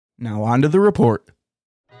Now on to the report.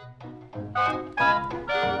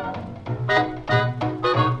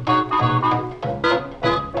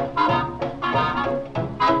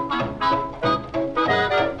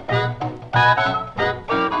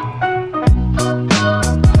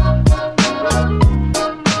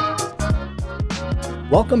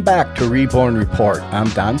 Welcome back to Reborn Report. I'm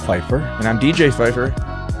Don Pfeiffer. And I'm DJ Pfeiffer.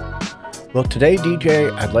 Well, today,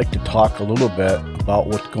 DJ, I'd like to talk a little bit about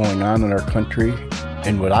what's going on in our country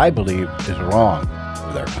and what I believe is wrong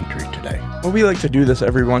with our country today. Well, we like to do this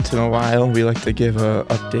every once in a while. We like to give an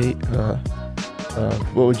update,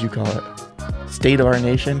 what would you call it? State of our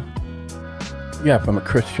nation? Yeah, from a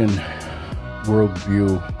Christian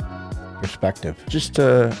worldview perspective. Just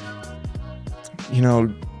to,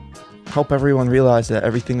 help everyone realize that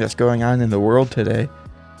everything that's going on in the world today,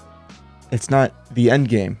 it's not the end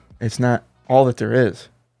game. It's not all that there is.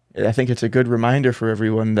 I think it's a good reminder for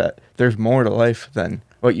everyone that there's more to life than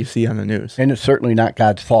what you see on the news. And it's certainly not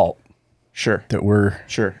God's fault. Sure. That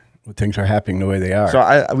things are happening the way they are.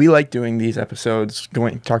 So we like doing these episodes,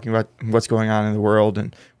 talking about what's going on in the world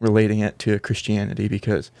and relating it to Christianity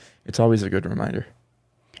because it's always a good reminder.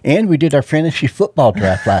 And we did our fantasy football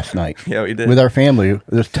draft last night. Yeah, we did. With our family.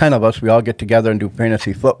 There's 10 of us. We all get together and do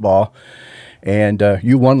fantasy football. And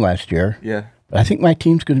you won last year. Yeah. But I think my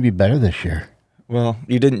team's going to be better this year. Well,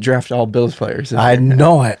 you didn't draft all Bills players. I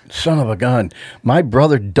know it. Son of a gun. My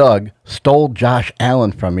brother Doug stole Josh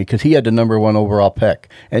Allen from me because he had the number 1 overall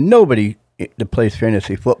pick. And nobody that plays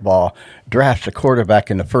fantasy football drafts a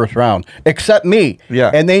quarterback in the first round except me.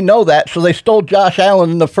 Yeah. And they know that, so they stole Josh Allen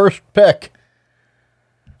in the first pick.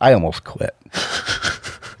 I almost quit.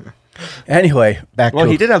 Anyway,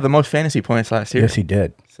 he did have the most fantasy points last year. Yes, he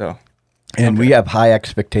did. So, and we have high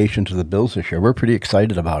expectations of the Bills this year. We're pretty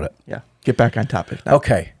excited about it. Yeah. Get back on topic now.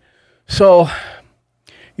 Okay. So,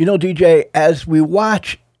 DJ, as we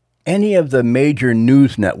watch any of the major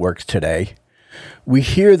news networks today, we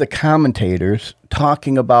hear the commentators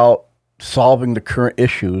talking about solving the current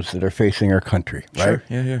issues that are facing our country, right? Sure.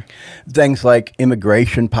 Yeah. Things like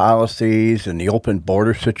immigration policies and the open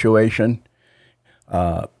border situation,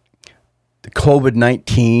 the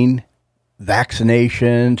COVID-19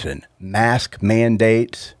 vaccinations and mask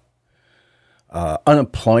mandates,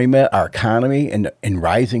 unemployment, our economy, and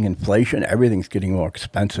rising inflation. Everything's getting more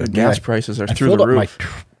expensive. The gas prices are through the roof. I roof. filled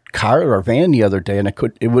up my car or van the other day, and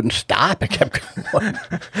it wouldn't stop. It kept going.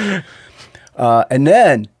 And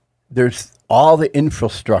then there's all the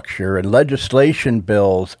infrastructure and legislation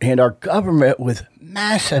bills and our government with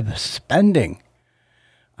massive spending.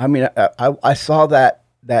 I mean, I saw that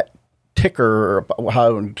ticker, or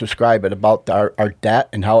how to describe it, about our debt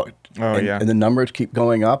and how and the numbers keep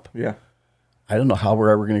going up. Yeah. I don't know how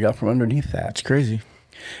we're ever going to get from underneath that. It's crazy.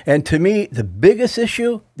 And to me, the biggest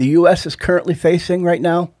issue the U.S. is currently facing right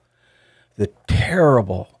now, the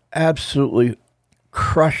terrible, absolutely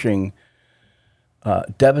crushing,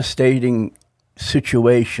 devastating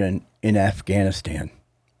situation in Afghanistan.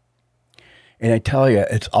 And I tell you,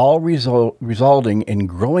 it's all resulting in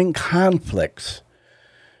growing conflicts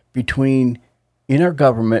in our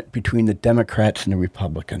government between the Democrats and the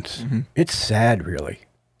Republicans. Mm-hmm. It's sad, really.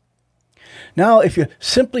 Now, if you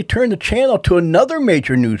simply turn the channel to another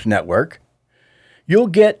major news network, you'll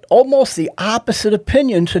get almost the opposite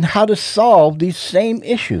opinions on how to solve these same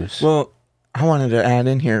issues. Well, I wanted to add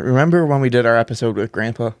in here. Remember when we did our episode with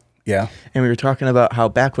Grandpa? Yeah. And we were talking about how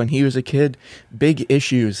back when he was a kid, big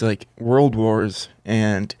issues like world wars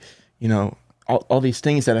and, all these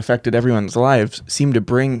things that affected everyone's lives seemed to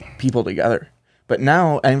bring people together. But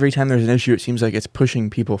now, every time there's an issue, it seems like it's pushing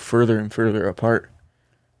people further and further apart,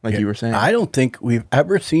 like you were saying. I don't think we've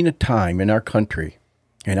ever seen a time in our country,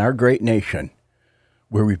 in our great nation,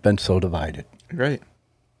 where we've been so divided. Right.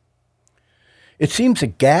 It seems the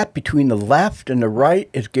gap between the left and the right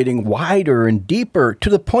is getting wider and deeper to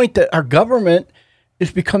the point that our government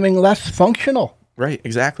is becoming less functional. Right,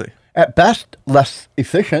 exactly. At best, less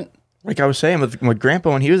efficient. Like I was saying, with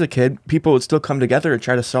Grandpa, when he was a kid, people would still come together and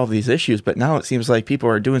try to solve these issues. But now it seems like people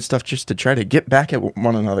are doing stuff just to try to get back at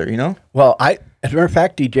one another, Well, as a matter of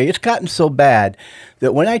fact, DJ, it's gotten so bad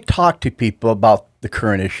that when I talk to people about the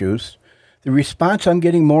current issues, the response I'm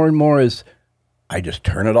getting more and more is, I just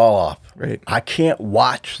turn it all off. Right. I can't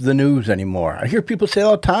watch the news anymore. I hear people say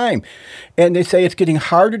all the time, and they say it's getting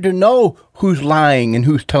harder to know who's lying and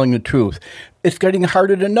who's telling the truth. It's getting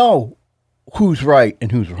harder to know who's right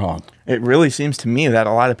and who's wrong. It really seems to me that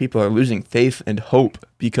a lot of people are losing faith and hope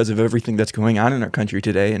because of everything that's going on in our country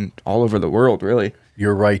today and all over the world, really.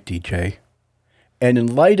 You're right, DJ. And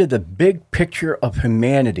in light of the big picture of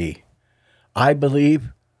humanity, I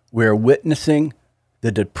believe we're witnessing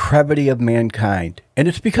the depravity of mankind. And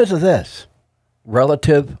it's because of this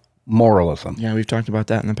relative moralism. Yeah, we've talked about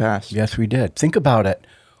that in the past. Yes, we did. Think about it.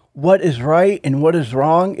 What is right and what is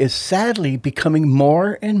wrong is sadly becoming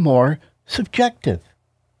more and more subjective.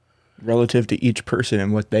 Relative to each person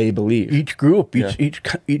and what they believe. Each group,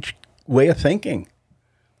 each way of thinking.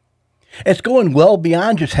 It's going well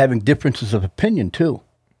beyond just having differences of opinion, too.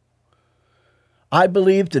 I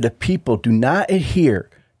believe that if people do not adhere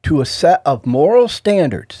to a set of moral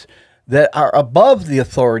standards that are above the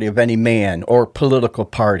authority of any man or political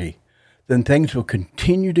party, then things will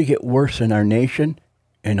continue to get worse in our nation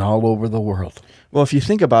and all over the world. Well, if you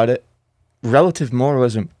think about it, relative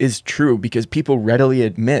moralism is true because people readily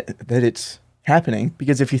admit that it's happening.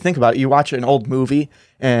 Because if you think about it, you watch an old movie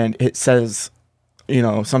and it says,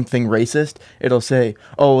 something racist, it'll say,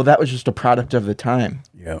 oh, that was just a product of the time.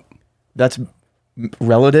 Yep. That's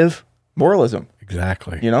relative moralism.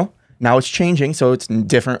 Exactly. Now it's changing, so it's a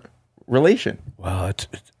different relation. Well,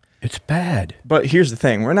 it's bad. But here's the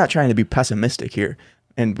thing. We're not trying to be pessimistic here,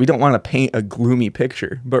 and we don't want to paint a gloomy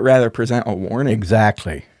picture, but rather present a warning.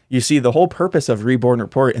 Exactly. You see, the whole purpose of Reborn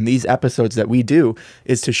Report and these episodes that we do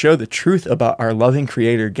is to show the truth about our loving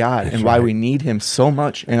Creator God and why we need Him so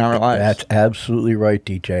much in our lives. That's absolutely right,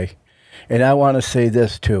 DJ. And I want to say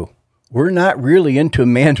this, too. We're not really into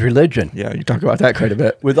man's religion. Yeah, you talk about that quite a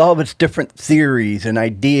bit. With all of its different theories and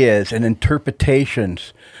ideas and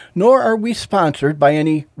interpretations. Nor are we sponsored by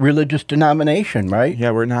any religious denomination, right?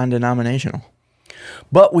 Yeah, we're non-denominational.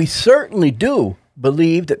 But we certainly do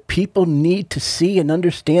believe that people need to see and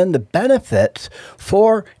understand the benefits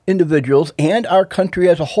for individuals and our country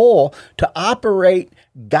as a whole to operate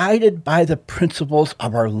guided by the principles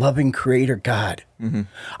of our loving Creator God. Mm-hmm.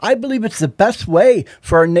 I believe it's the best way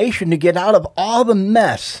for our nation to get out of all the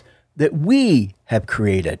mess that we have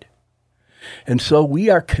created. And so we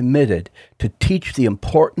are committed to teach the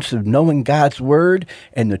importance of knowing God's Word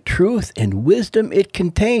and the truth and wisdom it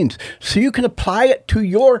contains so you can apply it to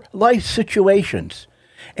your life situations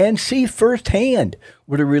and see firsthand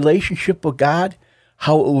with a relationship with God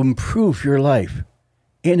how it will improve your life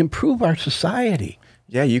and improve our society.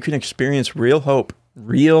 Yeah, you can experience real hope,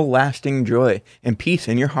 real lasting joy, and peace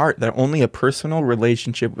in your heart that only a personal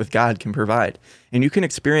relationship with God can provide. And you can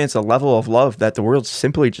experience a level of love that the world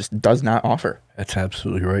simply just does not offer. That's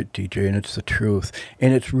absolutely right, DJ, and it's the truth.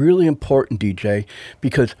 And it's really important, DJ,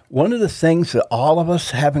 because one of the things that all of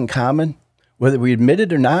us have in common, whether we admit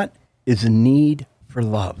it or not, is a need for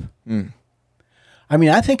love. Mm. I mean,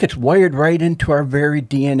 I think it's wired right into our very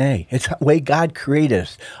DNA. It's the way God created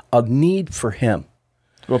us, a need for Him.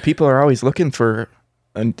 Well, people are always looking for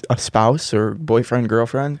a spouse or boyfriend,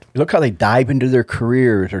 girlfriend. Look how they dive into their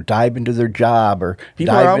careers or dive into their job or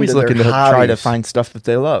people are always looking to try to find stuff that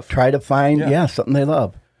they love. Try to find, something they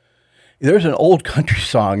love. There's an old country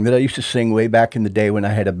song that I used to sing way back in the day when I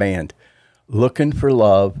had a band. Looking for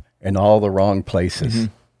love in all the wrong places.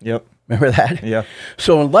 Mm-hmm. Yep. Remember that? Yeah.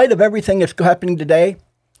 So in light of everything that's happening today,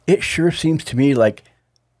 it sure seems to me like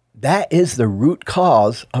that is the root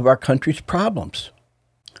cause of our country's problems.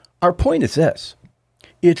 Our point is this.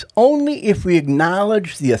 It's only if we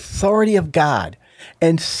acknowledge the authority of God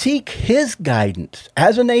and seek His guidance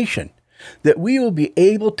as a nation that we will be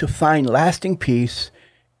able to find lasting peace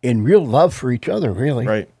and real love for each other, really.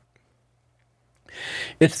 Right.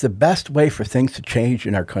 It's the best way for things to change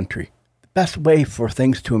in our country, the best way for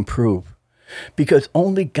things to improve, because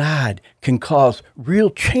only God can cause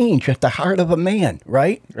real change at the heart of a man,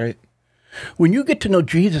 right? Right. When you get to know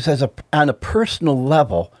Jesus on a personal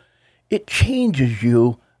level, it changes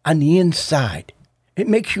you on the inside. It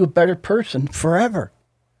makes you a better person forever.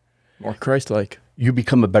 More Christ-like. You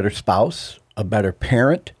become a better spouse, a better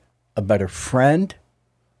parent, a better friend,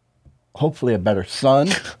 hopefully a better son.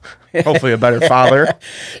 Hopefully a better father.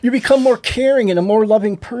 You become more caring and a more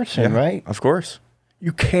loving person, right? Of course.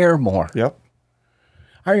 You care more. Yep.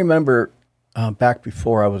 I remember back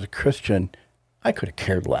before I was a Christian, I could have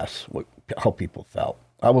cared less how people felt.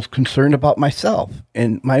 I was concerned about myself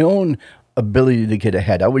and my own ability to get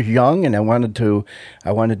ahead. I was young and I wanted to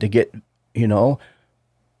get,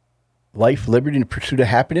 life, liberty, and pursuit of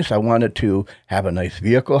happiness. I wanted to have a nice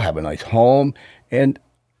vehicle, have a nice home, and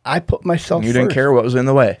I put myself You first. didn't care what was in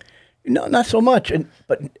the way. No, not so much.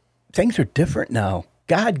 But things are different now.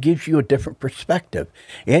 God gives you a different perspective,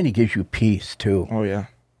 and He gives you peace too. Oh, yeah.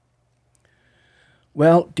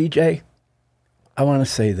 Well, DJ, I want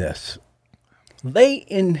to say this. Late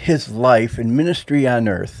in His life and ministry on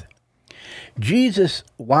earth, Jesus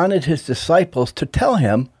wanted His disciples to tell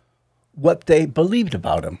Him what they believed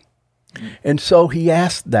about Him. And so He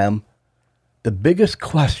asked them the biggest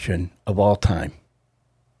question of all time.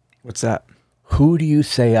 What's that? Who do you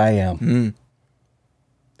say I am? Mm.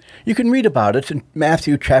 You can read about it. It's in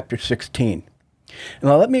Matthew chapter 16.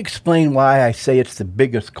 Now, let me explain why I say it's the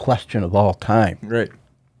biggest question of all time. Right.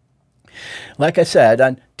 Like I said,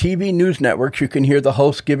 on TV news networks, you can hear the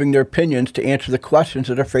hosts giving their opinions to answer the questions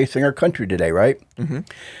that are facing our country today, right? Mm-hmm.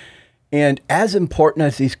 And as important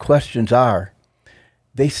as these questions are,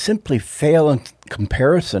 they simply fail in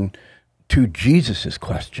comparison to Jesus'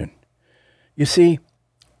 question. You see,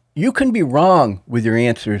 you can be wrong with your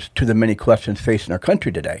answers to the many questions facing our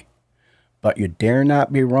country today, but you dare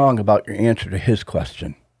not be wrong about your answer to his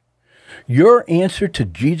question. Your answer to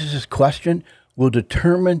Jesus' question will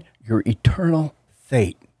determine your eternal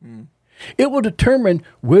fate. Mm. It will determine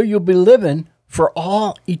where you'll be living for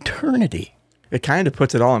all eternity. It kind of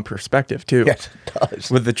puts it all in perspective, too. Yes, it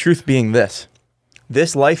does. With the truth being this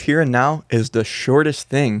life here and now is the shortest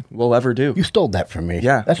thing we'll ever do. You stole that from me.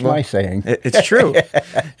 Yeah. That's my saying. It's true.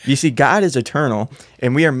 You see, God is eternal,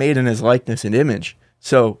 and we are made in his likeness and image.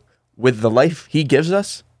 So with the life he gives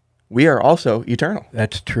us, we are also eternal.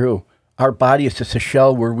 That's true. Our body is just a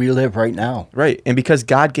shell where we live right now. Right. And because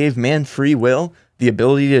God gave man free will, the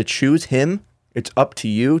ability to choose him, it's up to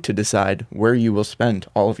you to decide where you will spend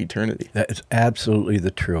all of eternity. That is absolutely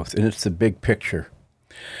the truth, and it's the big picture.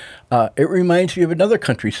 It reminds me of another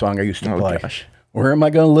country song I used to play. Gosh. Where am I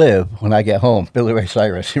going to live when I get home? Billy Ray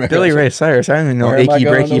Cyrus. Billy Ray Cyrus. I don't even know. Where am I Achy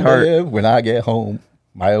gonna breaky heart. live when I get home?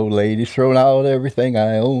 My old lady's thrown out everything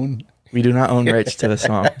I own. We do not own rights to the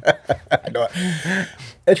song.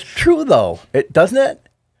 It's true, though. Doesn't it?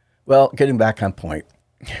 Well, getting back on point.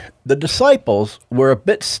 The disciples were a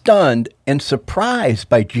bit stunned and surprised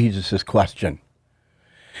by Jesus' question.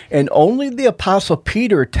 And only the Apostle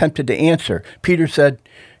Peter attempted to answer. Peter said,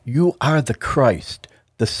 "You are the Christ,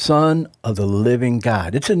 the Son of the living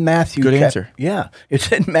God." It's in Matthew. Good answer. Yeah.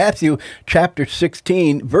 It's in Matthew chapter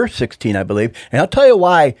 16, verse 16, I believe. And I'll tell you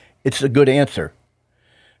why it's a good answer.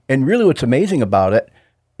 And really what's amazing about it,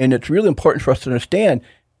 and it's really important for us to understand,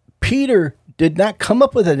 Peter did not come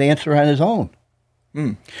up with an answer on his own.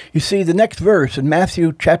 Mm. You see, the next verse in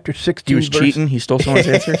Matthew chapter 16. He was cheating. He stole someone's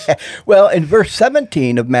answers. Well, in verse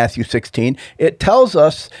 17 of Matthew 16, it tells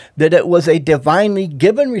us that it was a divinely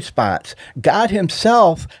given response. God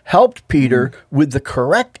himself helped Peter with the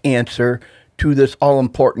correct answer to this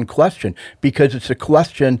all-important question, because it's a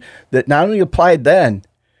question that not only applied then,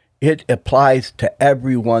 it applies to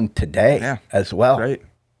everyone today as well. Right.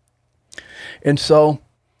 And so,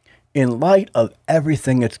 in light of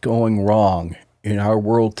everything that's going wrong in our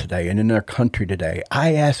world today and in our country today,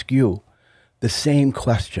 I ask you the same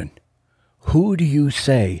question. Who do you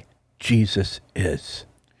say Jesus is?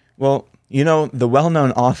 Well, you know, the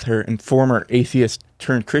well-known author and former atheist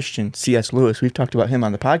turned Christian, C.S. Lewis, we've talked about him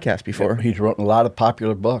on the podcast before. He's written a lot of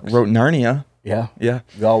popular books. Wrote Narnia. Yeah. Yeah.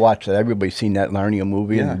 We all watched that. Everybody's seen that Narnia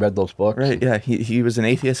movie and read those books. Right, yeah. He was an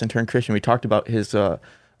atheist and turned Christian. We talked about his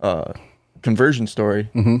conversion story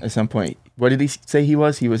at some point. What did he say he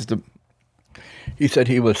was? He said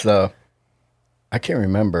he was, I can't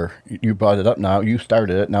remember. You brought it up now. You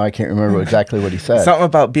started it. Now I can't remember exactly what he said. Something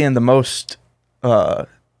about being the most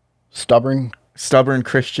stubborn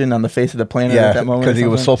Christian on the face of the planet at that moment. Because he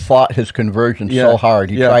was so fought his conversion so hard.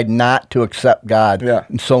 He tried not to accept God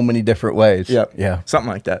in so many different ways. Yeah. Something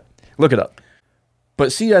like that. Look it up.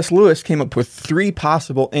 But C.S. Lewis came up with 3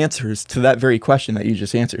 possible answers to that very question that you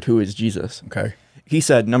just answered. Who is Jesus? Okay. He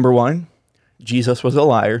said, number 1, Jesus was a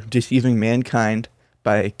liar, deceiving mankind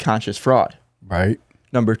by conscious fraud. Right.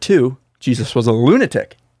 Number 2, Jesus was a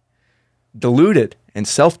lunatic, deluded and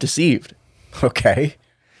self-deceived. Okay.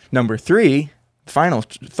 Number 3, final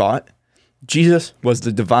thought, Jesus was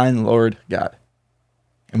the divine Lord God.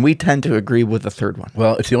 And we tend to agree with the third one.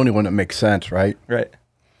 Well, it's the only one that makes sense, right? Right.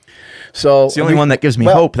 So it's the only one that gives me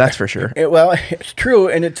hope, that's for sure. It's true.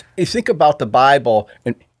 And you think about the Bible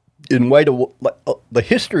and in light of the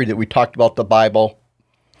history that we talked about the Bible,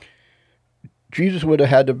 Jesus would have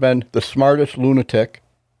had to have been the smartest lunatic.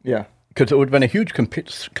 Yeah. Because it would have been a huge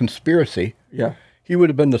conspiracy. Yeah. He would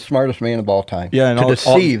have been the smartest man of all time. Yeah, and to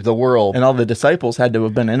deceive the world. And all the disciples had to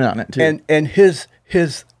have been in on it too. And his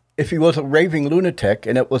if he was a raving lunatic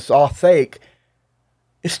and it was all fake,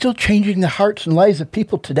 it's still changing the hearts and lives of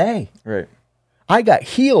people today. Right. I got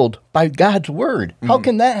healed by God's word. How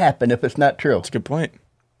can that happen if it's not true? That's a good point.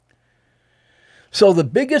 So the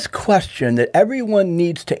biggest question that everyone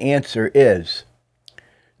needs to answer is,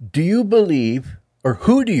 do you believe, or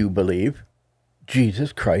who do you believe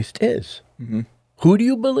Jesus Christ is? Mm-hmm. Who do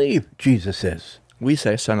you believe Jesus is? We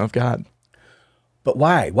say Son of God. But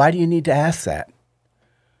why? Why do you need to ask that?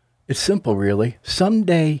 It's simple, really.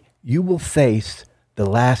 Someday you will face the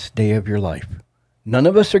last day of your life. None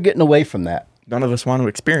of us are getting away from that. None of us want to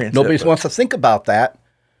experience Nobody it. wants to think about that.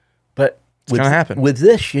 But It's going to happen. with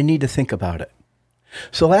this, you need to think about it.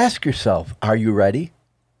 So ask yourself, are you ready?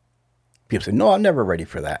 People say, no, I'm never ready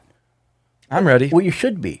for that. I'm ready. Well, you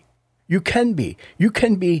should be. You can be. You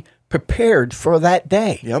can be prepared for that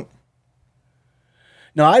day. Yep.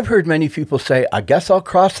 Now, I've heard many people say, I guess I'll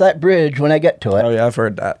cross that bridge when I get to it. Oh, yeah, I've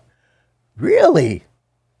heard that. Really?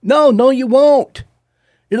 No, you won't.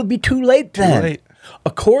 It'll be too late then. late.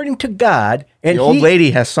 According to God, and The old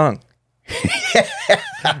lady has sung.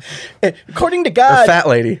 according to God, The fat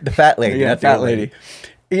lady. the fat lady, Yeah, not the fat old lady.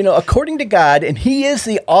 You know, according to God, and He is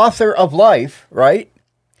the author of life, right?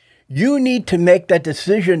 You need to make that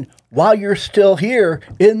decision while you're still here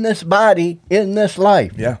in this body, in this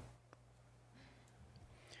life. Yeah.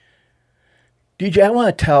 DJ, I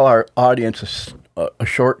want to tell our audience a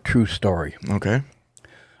short true story. Okay.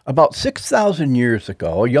 About 6,000 years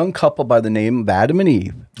ago, a young couple by the name of Adam and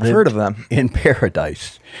Eve I've heard of them. in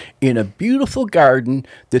paradise in a beautiful garden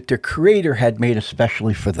that their Creator had made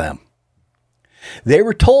especially for them. They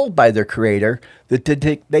were told by their Creator that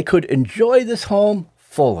they could enjoy this home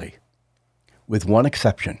fully, with one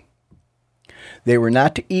exception. They were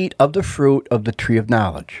not to eat of the fruit of the tree of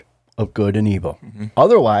knowledge of good and evil.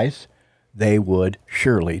 Otherwise, they would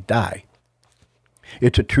surely die.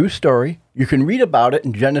 It's a true story. You can read about it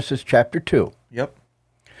in Genesis chapter 2. Yep.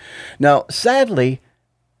 Now, sadly,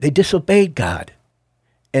 they disobeyed God,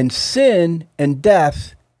 and sin and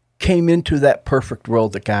death came into that perfect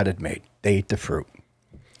world that God had made. They ate the fruit.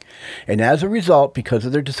 And as a result, because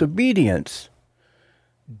of their disobedience,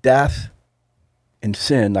 death and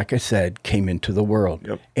sin, like I said, came into the world.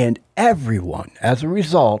 Yep. And everyone, as a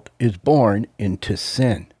result, is born into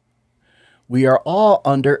sin. We are all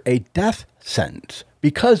under a death sentence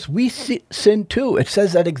because we sin too. It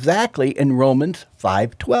says that exactly in Romans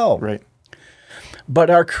 5:12. Right. But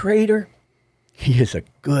our Creator, He is a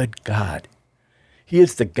good God. He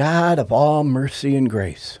is the God of all mercy and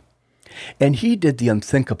grace. And He did the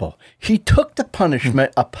unthinkable. He took the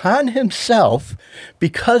punishment upon Himself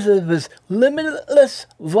because of His limitless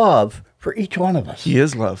love for each one of us. He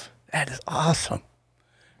is love. That is awesome.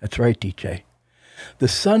 That's right, DJ. The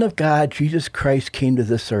Son of God, Jesus Christ, came to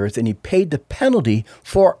this earth and He paid the penalty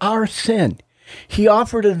for our sin. He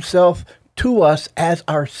offered Himself to us as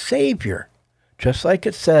our Savior, just like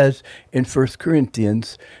it says in 1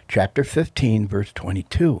 Corinthians chapter 15, verse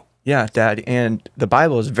 22. Yeah, Dad. And the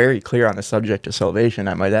Bible is very clear on the subject of salvation,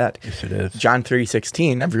 I might add. Yes, it is. John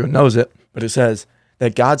 3:16, everyone knows it, but it says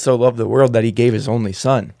that God so loved the world that He gave His only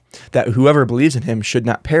Son, that whoever believes in Him should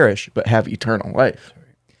not perish, but have eternal life.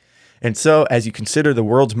 And so, as you consider the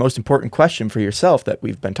world's most important question for yourself that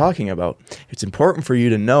we've been talking about, it's important for you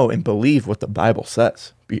to know and believe what the Bible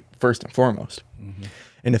says, first and foremost.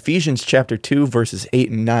 In Ephesians chapter 2, verses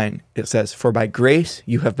 8 and 9, it says, "For by grace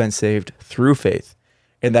you have been saved through faith,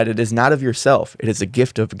 and that it is not of yourself, it is a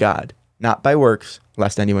gift of God, not by works,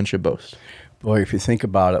 lest anyone should boast." Boy, if you think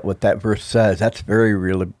about it, what that verse says, that's very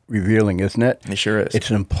revealing, isn't it? It sure is. It's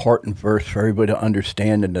an important verse for everybody to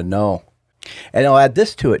understand and to know. And I'll add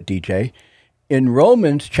this to it, DJ. In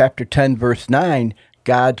Romans chapter 10, verse 9,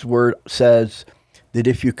 God's word says that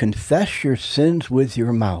if you confess your sins with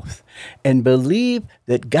your mouth and believe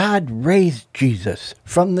that God raised Jesus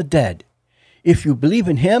from the dead, if you believe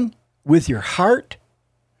in Him with your heart,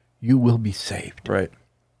 you will be saved. Right.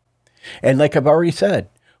 And like I've already said,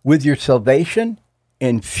 with your salvation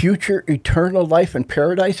and future eternal life in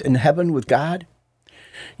paradise in heaven with God,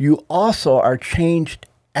 you also are changed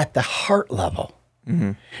at the heart level.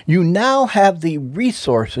 You now have the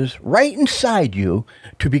resources right inside you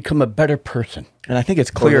to become a better person. And I think it's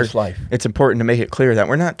For clear, this life. it's important to make it clear that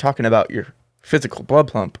we're not talking about your physical blood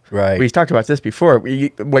pump. Right. We've talked about this before. When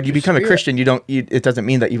you become a spirit. Christian, it doesn't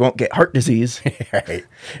mean that you won't get heart disease. Right.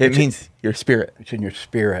 It means your spirit. It's in your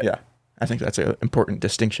spirit. Yeah. I think that's an important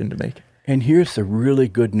distinction to make. And here's the really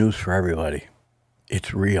good news for everybody.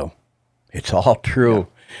 It's real. It's all true.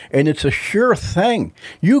 And it's a sure thing.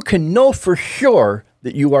 You can know for sure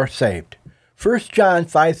that you are saved. 1 John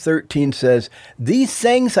 5:13 says, "These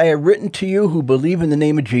things I have written to you who believe in the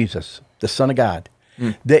name of Jesus, the Son of God,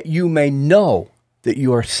 that you may know that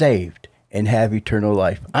you are saved and have eternal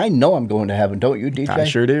life." I know I'm going to heaven, don't you, DJ? I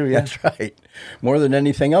sure do, yeah. That's right. More than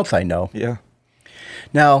anything else I know. Yeah.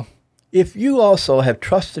 Now, if you also have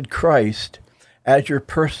trusted Christ as your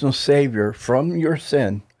personal Savior from your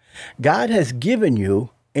sin, God has given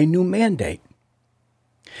you a new mandate.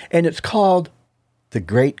 And it's called the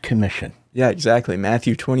Great Commission. Yeah, exactly.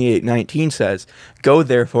 Matthew 28:19 says, "Go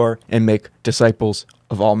therefore and make disciples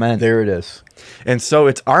of all men." There it is. And so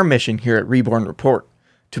it's our mission here at Reborn Report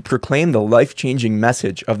to proclaim the life-changing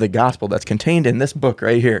message of the gospel that's contained in this book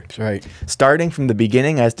right here. That's right. Starting from the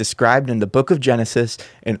beginning as described in the book of Genesis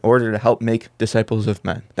in order to help make disciples of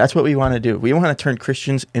men. That's what we want to do. We want to turn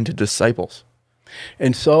Christians into disciples.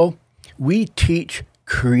 And so we teach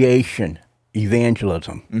creation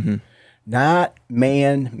evangelism, not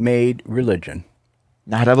man-made religion.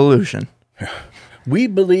 Not evolution. We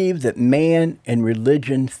believe that man and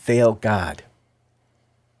religion fail God.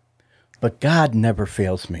 But God never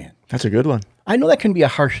fails man. That's a good one. I know that can be a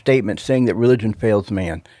harsh statement saying that religion fails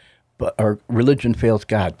man, or religion fails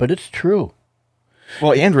God, but it's true.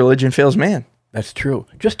 Well, and religion fails man. That's true.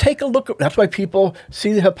 Just take a look. That's why people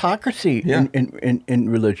see the hypocrisy in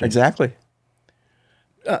religion. Exactly.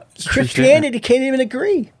 Christianity can't even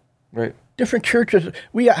agree. Right. Different churches.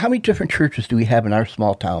 How many different churches do we have in our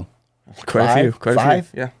small town? Quite a few.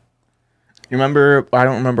 Five? Yeah. You remember, I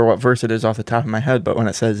don't remember what verse it is off the top of my head, but when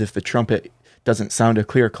it says, if the trumpet doesn't sound a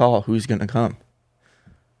clear call, who's going to come?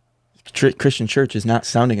 Christian church is not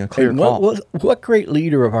sounding a clear call. What great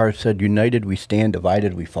leader of ours said, united we stand,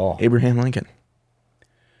 divided we fall? Abraham Lincoln.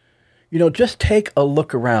 You know, just take a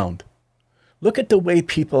look around. Look at the way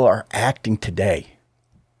people are acting today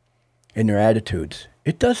in their attitudes.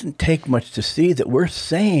 It doesn't take much to see that we're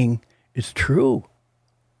saying is true.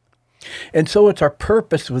 And so it's our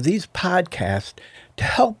purpose with these podcasts to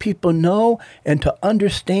help people know and to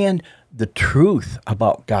understand the truth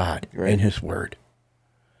about God and His Word.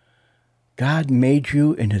 God made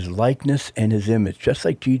you in His likeness and His image, just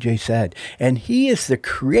like GJ said. And He is the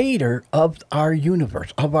creator of our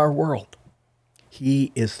universe, of our world.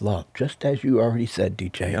 He is love, just as you already said,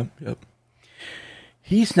 DJ. Yep.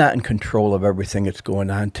 He's not in control of everything that's going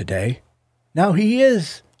on today. Now, He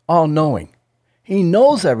is all-knowing. He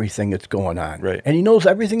knows everything that's going on. Right. And He knows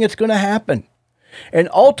everything that's going to happen. And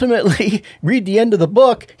ultimately, read the end of the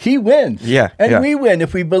book, He wins. Yeah. And we win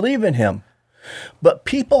if we believe in Him. But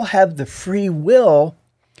people have the free will,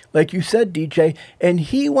 like you said, DJ, and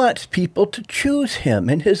He wants people to choose Him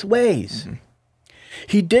and His ways.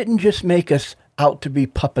 He didn't just make us out to be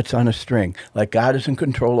puppets on a string, like God is in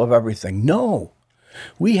control of everything. No.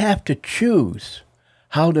 We have to choose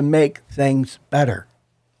how to make things better.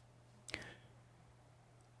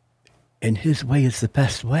 And His way is the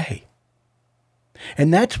best way.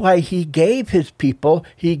 And that's why He gave His people,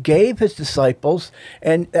 He gave His disciples,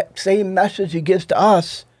 and that same message He gives to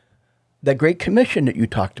us, that Great Commission that you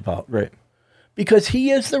talked about. Right. Because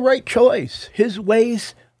He is the right choice. His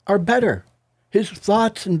ways are better. His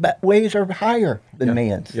thoughts and ways are higher than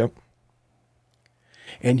man's. Yep.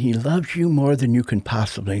 And He loves you more than you can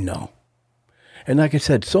possibly know. And like I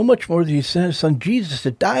said, so much more that He sent His Son Jesus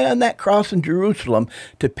to die on that cross in Jerusalem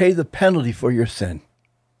to pay the penalty for your sin.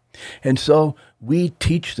 And so we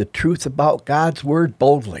teach the truth about God's Word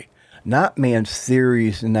boldly, not man's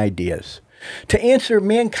theories and ideas, to answer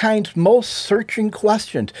mankind's most searching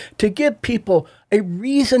questions, to give people a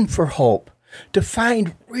reason for hope, to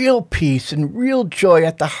find real peace and real joy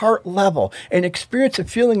at the heart level and experience a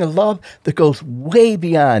feeling of love that goes way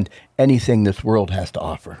beyond anything this world has to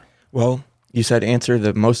offer. Well, you said answer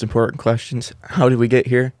the most important questions. How did we get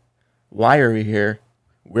here? Why are we here?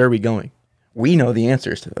 Where are we going? We know the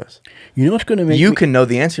answers to those. You know what's going to make You can know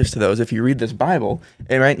the answers to those if you read this Bible.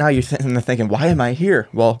 And right now you're thinking, why am I here?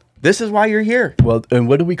 Well, this is why you're here. Well, and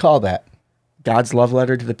what do we call that? God's love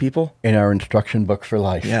letter to the people. In our instruction book for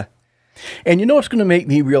life. Yeah. And you know what's going to make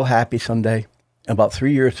me real happy someday? About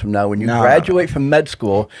 3 years from now, when you graduate from med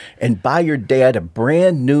school and buy your dad a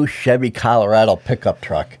brand new Chevy Colorado pickup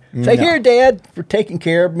truck. Say, here, Dad, for taking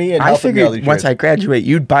care of me and I helping me all these figured once years. I graduate,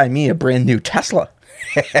 you'd buy me a brand new Tesla.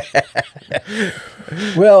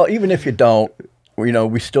 Well, even if you don't, you know,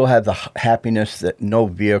 we still have the happiness that no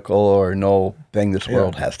vehicle or no thing this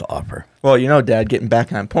world has to offer. Well, you know, Dad, getting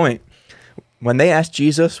back on point, when they asked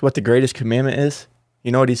Jesus what the greatest commandment is,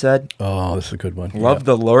 you know what He said? Oh, this is a good one. Love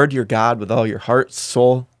the Lord your God with all your heart,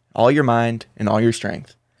 soul, all your mind, and all your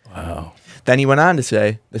strength. Wow. Then He went on to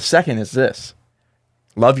say, the second is this,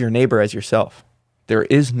 love your neighbor as yourself. There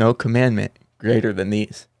is no commandment greater than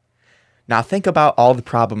these. Now think about all the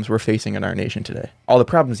problems we're facing in our nation today, all the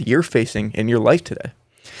problems you're facing in your life today.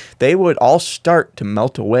 They would all start to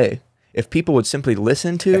melt away if people would simply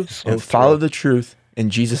listen to and follow the truth in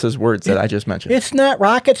Jesus' words that I just mentioned. It's not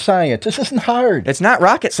rocket science. This isn't hard. It's not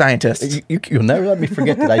rocket scientists. You'll never let me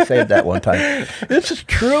forget that I said that one time. This is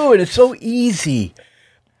true, and it's so easy.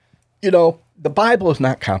 You know, the Bible is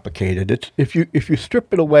not complicated. It's if you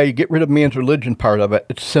strip it away, you get rid of man's religion part of it,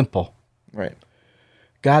 it's simple. Right.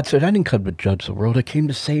 God said, I didn't come to judge the world. I came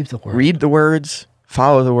to save the world. Read the words,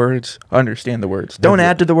 follow the words, understand the words. Don't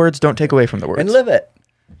add to the words, don't take away from the words. And live it.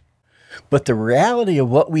 But the reality of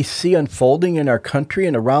what we see unfolding in our country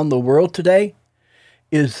and around the world today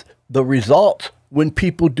is the result when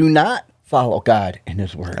people do not follow God and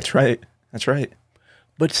his word. That's right. That's right.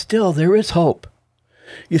 But still, there is hope.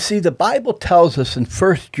 You see, the Bible tells us in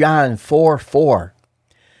 1 John 4:4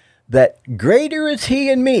 that greater is he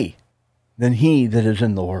in me than he that is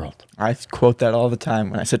in the world. I quote that all the time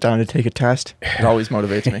when I sit down to take a test. It always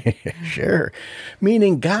motivates me. Sure.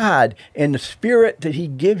 Meaning God and the spirit that he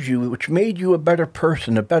gives you, which made you a better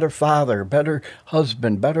person, a better father, a better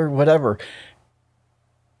husband, better whatever,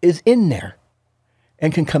 is in there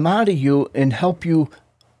and can come out of you and help you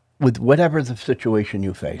with whatever the situation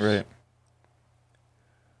you face. Right.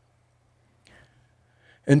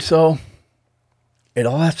 And so it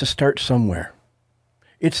all has to start somewhere.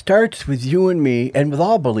 It starts with you and me and with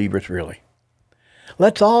all believers, really.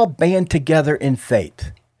 Let's all band together in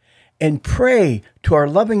faith and pray to our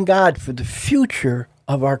loving God for the future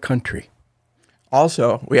of our country.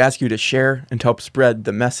 Also, we ask you to share and help spread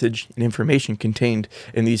the message and information contained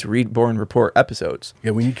in these Reborn Report episodes.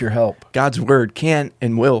 Yeah, we need your help. God's word can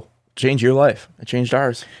and will change your life. It changed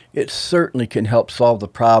ours. It certainly can help solve the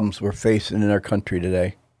problems we're facing in our country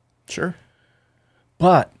today. Sure.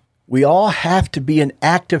 But we all have to be an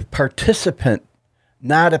active participant,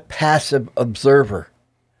 not a passive observer.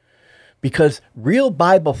 Because real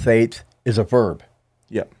Bible faith is a verb.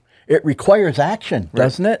 Yep. It requires action,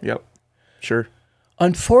 doesn't it? Yep. Sure.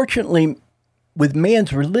 Unfortunately, with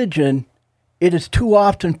man's religion, it is too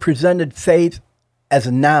often presented faith as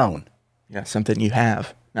a noun. Yeah, something you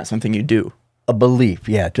have, not something you do. A belief,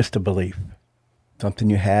 yeah, just a belief. Something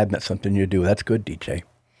you have, not something you do. That's good, DJ.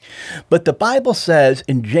 But the Bible says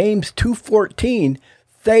in James 2:14,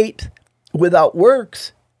 faith without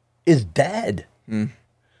works is dead.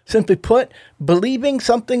 Simply put, believing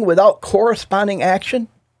something without corresponding action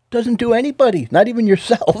doesn't do anybody, not even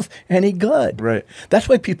yourself, any good. Right. That's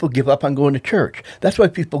why people give up on going to church. That's why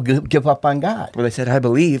people give up on God. Well, they said, I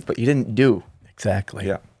believe, but you didn't do. Exactly.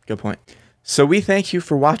 Yeah, good point. So we thank you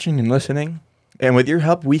for watching and listening. And with your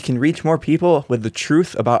help, we can reach more people with the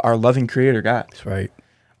truth about our loving Creator God. That's right.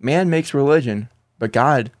 Man makes religion, but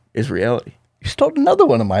God is reality. You stole another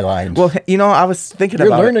one of my lines. Well, I was thinking You're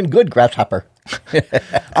about learning good, Grasshopper.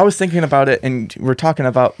 I was thinking about it, and we're talking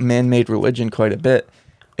about man-made religion quite a bit.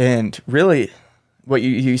 And really, what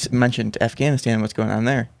you mentioned, Afghanistan, what's going on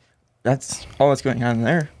there, that's all that's going on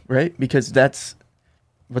there, right? Because that's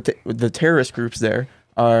what the terrorist groups there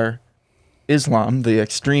are Islam, the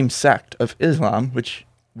extreme sect of Islam, which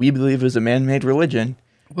we believe is a man-made religion.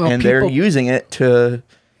 Well, and they're using it to,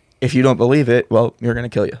 if you don't believe it, well, you're going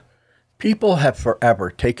to kill you. People have forever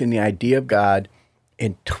taken the idea of God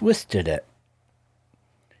and twisted it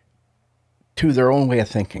to their own way of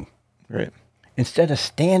thinking. Right. Instead of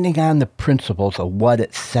standing on the principles of what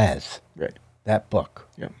it says. Right. That book.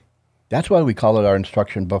 Yeah. That's why we call it our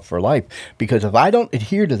instruction book for life. Because if I don't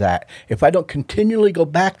adhere to that, if I don't continually go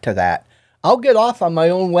back to that, I'll get off on my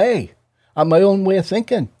own way of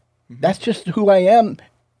thinking. That's just who I am.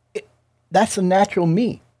 That's the natural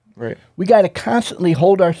me. Right. We got to constantly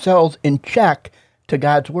hold ourselves in check to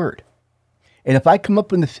God's word. And if I come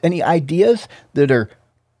up with any ideas that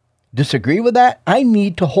disagree with that, I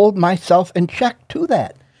need to hold myself in check to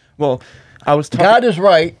that. Well, I was talking... God is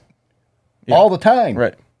right all the time.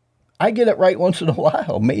 Right. I get it right once in a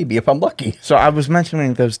while, maybe, if I'm lucky. So I was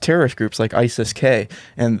mentioning those terrorist groups like ISIS-K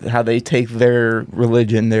and how they take their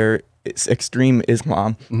religion, their extreme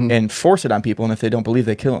Islam, and force it on people, and if they don't believe,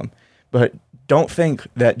 they kill them. But don't think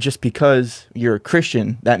that just because you're a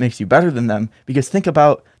Christian, that makes you better than them, because think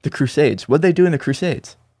about the Crusades. What did they do in the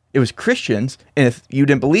Crusades? It was Christians, and if you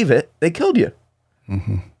didn't believe it, they killed you.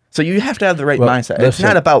 So you have to have the right mindset. It's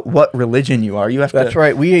not about what religion you are. You have That's to...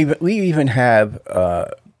 right. We even have...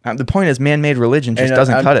 the point is man-made religion just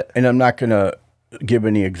doesn't cut it. And I'm not going to give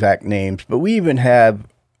any exact names, but we even have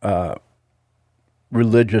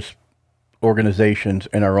religious organizations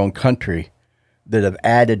in our own country that have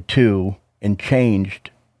added to and changed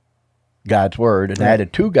God's word and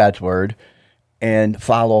added to God's word and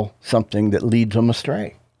follow something that leads them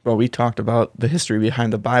astray. Well, we talked about the history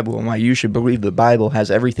behind the Bible and why you should believe the Bible has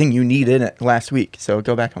everything you need in it last week. So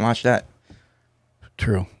go back and watch that.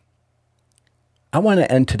 True. I want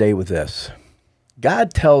to end today with this.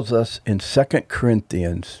 God tells us in 2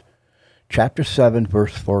 Corinthians chapter 7,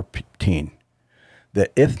 verse 14,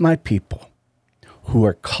 that if my people who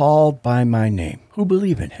are called by my name, who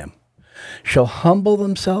believe in him, shall humble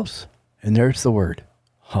themselves, and there's the word,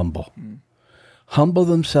 humble. Humble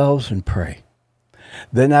themselves and pray.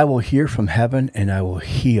 Then I will hear from heaven, and I will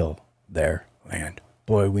heal their land.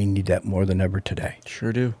 Boy, we need that more than ever today.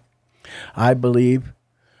 Sure do. I believe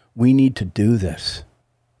we need to do this.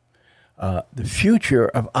 The future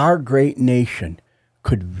of our great nation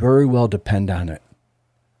could very well depend on it.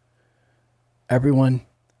 Everyone,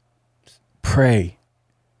 pray.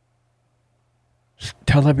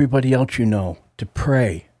 Tell everybody else you know to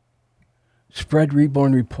pray. Spread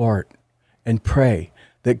Reborn Report and pray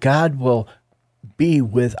that God will be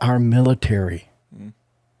with our military.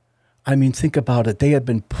 I mean, think about it. They have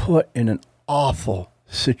been put in an awful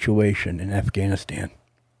situation in Afghanistan.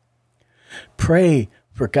 Pray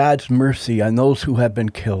for God's mercy on those who have been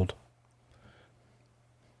killed.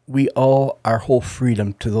 We owe our whole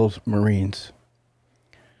freedom to those Marines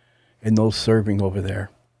and those serving over there.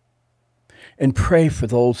 And pray for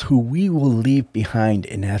those who we will leave behind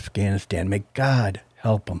in Afghanistan. May God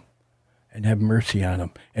help them and have mercy on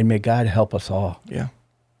them. And may God help us all. Yeah.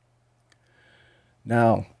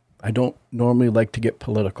 Now, I don't normally like to get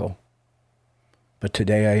political, but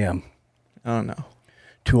today I am. Oh, no.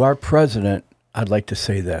 To our president, I'd like to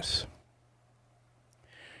say this.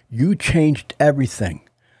 You changed everything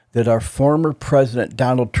that our former president,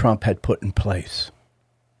 Donald Trump, had put in place.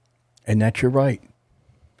 And that's your right.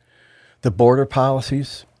 The border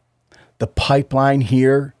policies, the pipeline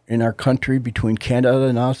here in our country between Canada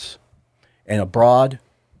and us and abroad,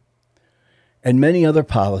 and many other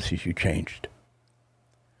policies you changed.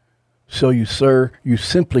 So you, sir, you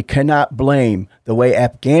simply cannot blame the way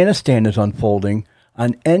Afghanistan is unfolding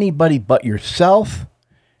on anybody but yourself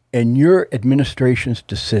and your administration's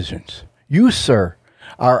decisions. You, sir,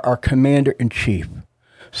 are our commander-in-chief.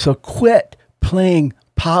 So quit playing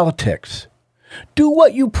politics. Do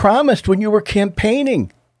what you promised when you were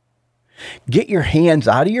campaigning. Get your hands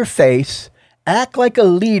out of your face, act like a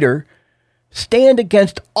leader, stand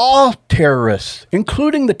against all terrorists,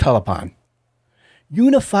 including the Taliban.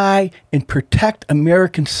 Unify and protect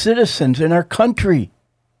American citizens in our country.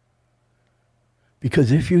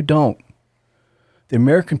 Because if you don't, the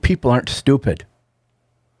American people aren't stupid.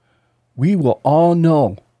 We will all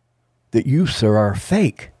know that you, sir, are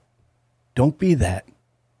fake. Don't be that.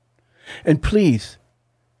 And please,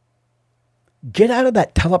 get out of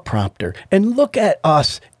that teleprompter and look at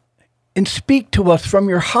us and speak to us from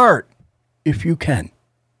your heart if you can.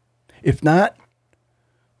 If not,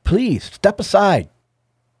 please step aside.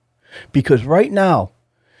 Because right now,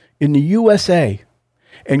 in the USA,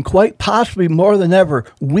 and quite possibly more than ever,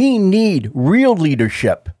 we need real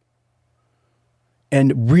leadership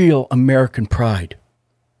and real American pride.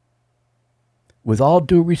 With all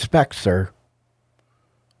due respect, sir,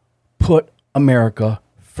 put America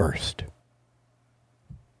first.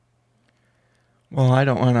 Well, I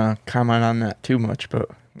don't want to comment on that too much, but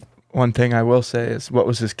one thing I will say is, what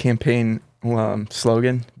was his campaign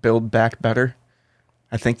slogan? Build Back Better.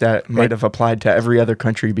 I think that might have applied to every other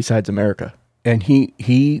country besides America. And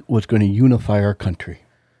he was going to unify our country.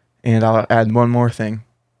 And I'll add one more thing.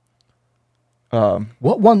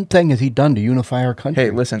 What one thing has he done to unify our country?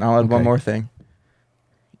 Hey, listen, I'll add one more thing.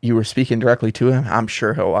 You were speaking directly to him. I'm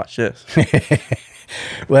sure he'll watch this.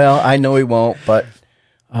 Well, I know he won't, but...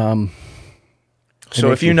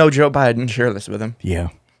 so if you know Joe Biden, share this with him. Yeah.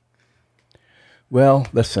 Well,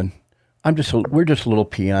 listen, we're just little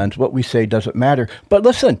peons. What we say doesn't matter. But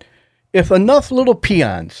listen, if enough little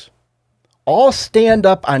peons all stand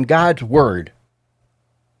up on God's word,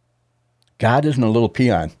 God isn't a little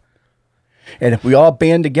peon. And if we all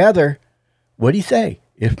band together, what do you say?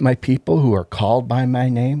 If my people who are called by my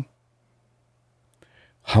name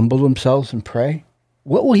humble themselves and pray,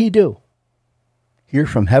 what will he do? Hear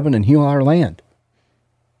from heaven and heal our land.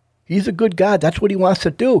 He's a good God. That's what he wants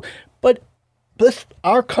to do. But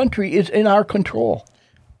our country is in our control.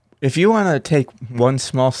 If you want to take one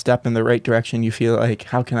small step in the right direction, you feel like,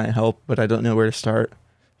 how can I help, but I don't know where to start?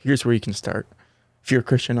 Here's where you can start. If you're a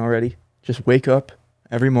Christian already, just wake up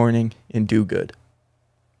every morning and do good.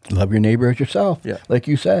 Love your neighbor as yourself, like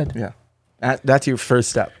you said. Yeah, that's your first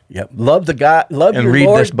step. Yep. Love your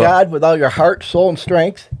Lord God with all your heart, soul, and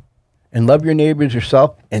strength, and love your neighbor as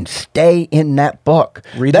yourself, and stay in that book.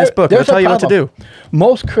 Read this book. I'll tell you what to do.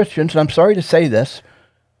 Most Christians, and I'm sorry to say this,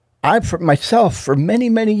 for myself, for many,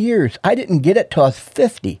 many years, I didn't get it till I was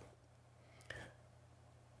 50.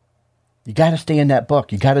 You got to stay in that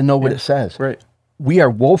book. You got to know what it says. Right. We are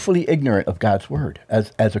woefully ignorant of God's word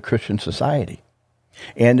as a Christian society.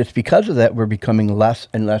 And it's because of that we're becoming less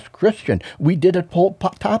and less Christian. We did a whole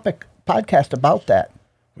podcast about that.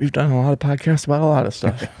 We've done a lot of podcasts about a lot of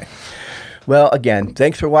stuff. Well, again,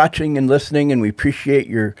 thanks for watching and listening, and we appreciate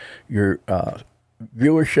your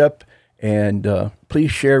viewership. And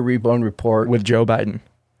please share Reborn Report with Joe Biden.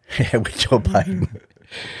 with Joe Biden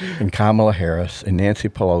and Kamala Harris and Nancy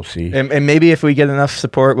Pelosi. And maybe if we get enough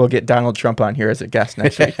support, we'll get Donald Trump on here as a guest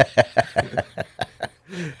next week.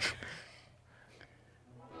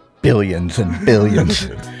 Billions and billions.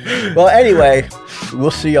 Well, anyway,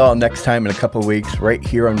 we'll see y'all next time in a couple of weeks right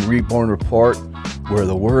here on Reborn Report, where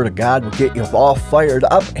the Word of God will get you all fired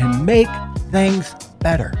up and make things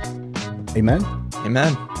better. Amen?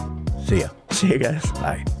 Amen. See ya. See you guys.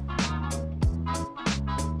 Bye.